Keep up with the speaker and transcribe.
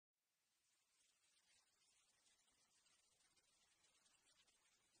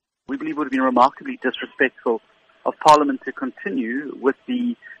We believe it would have been remarkably disrespectful of Parliament to continue with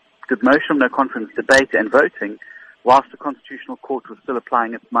the motion of no confidence debate and voting whilst the Constitutional Court was still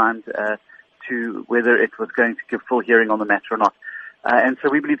applying its mind to whether it was going to give full hearing on the matter or not. And so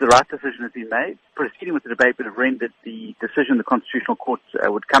we believe the right decision has been made. Proceeding with the debate would have rendered the decision the Constitutional Court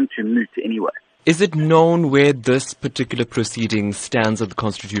would come to moot anyway. Is it known where this particular proceeding stands at the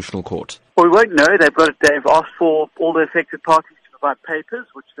Constitutional Court? Well, we won't know. They've asked for all the affected parties to provide papers,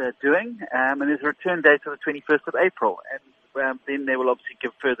 which they're doing, and there's a return date of the 21st of April. And then they will obviously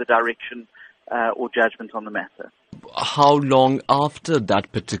give further direction or judgment on the matter. How long after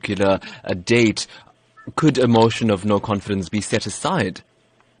that particular date could a motion of no confidence be set aside?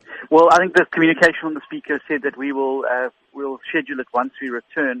 Well, I think the communication from the Speaker said that we'll schedule it once we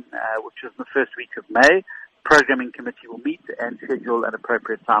return, which is the first week of May. Programming Committee will meet and schedule an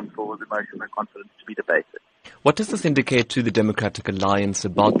appropriate time for the motion of no confidence to be debated. What does this indicate to the Democratic Alliance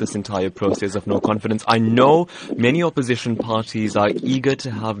about this entire process of no confidence? I know many opposition parties are eager to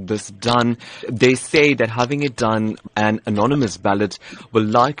have this done. They say that having it done an anonymous ballot will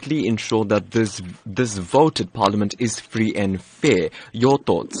likely ensure that this vote at Parliament is free and fair. Your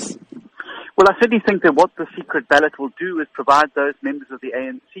thoughts? Well, I certainly think that what the secret ballot will do is provide those members of the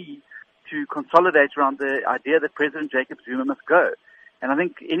ANC to consolidate around the idea that President Jacob Zuma must go. And I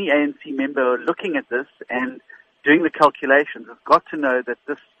think any ANC member looking at this and doing the calculations has got to know that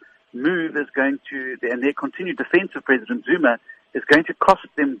this move is going to, and their continued defense of President Zuma, is going to cost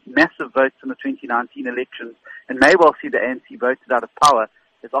them massive votes in the 2019 elections and may well see the ANC voted out of power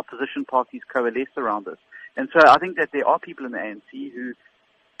as opposition parties coalesce around this. And so I think that there are people in the ANC who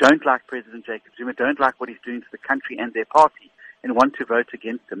don't like President Jacob Zuma, don't like what he's doing to the country and their party, and want to vote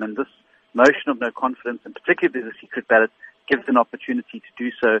against him. And this motion of no confidence, and particularly the secret ballot, gives an opportunity to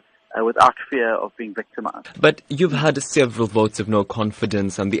do so without fear of being victimized. But you've had several votes of no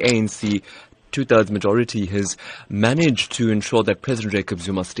confidence, and the ANC, two-thirds majority, has managed to ensure that President Jacob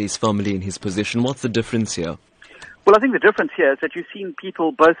Zuma stays firmly in his position. What's the difference here? Well, I think the difference here is that you've seen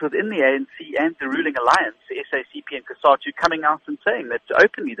people both within the ANC and the ruling alliance, SACP and COSATU, coming out and saying that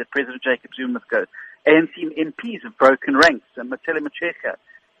openly that President Jacob Zuma must go. ANC MPs have broken ranks, and Matele Macheka,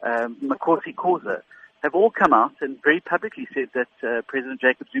 Makosi Khoza, have all come out and very publicly said that President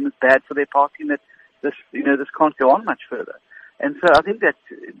Jacob Zuma is bad for their party and that this can't go on much further. And so I think that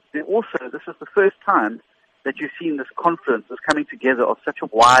also this is the first time that you've seen this confluence, this coming together of such a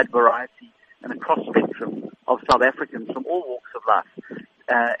wide variety and a cross-spectrum of South Africans from all walks of life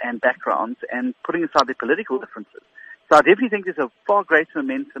and backgrounds, and putting aside their political differences. So I definitely think there's a far greater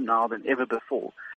momentum now than ever before.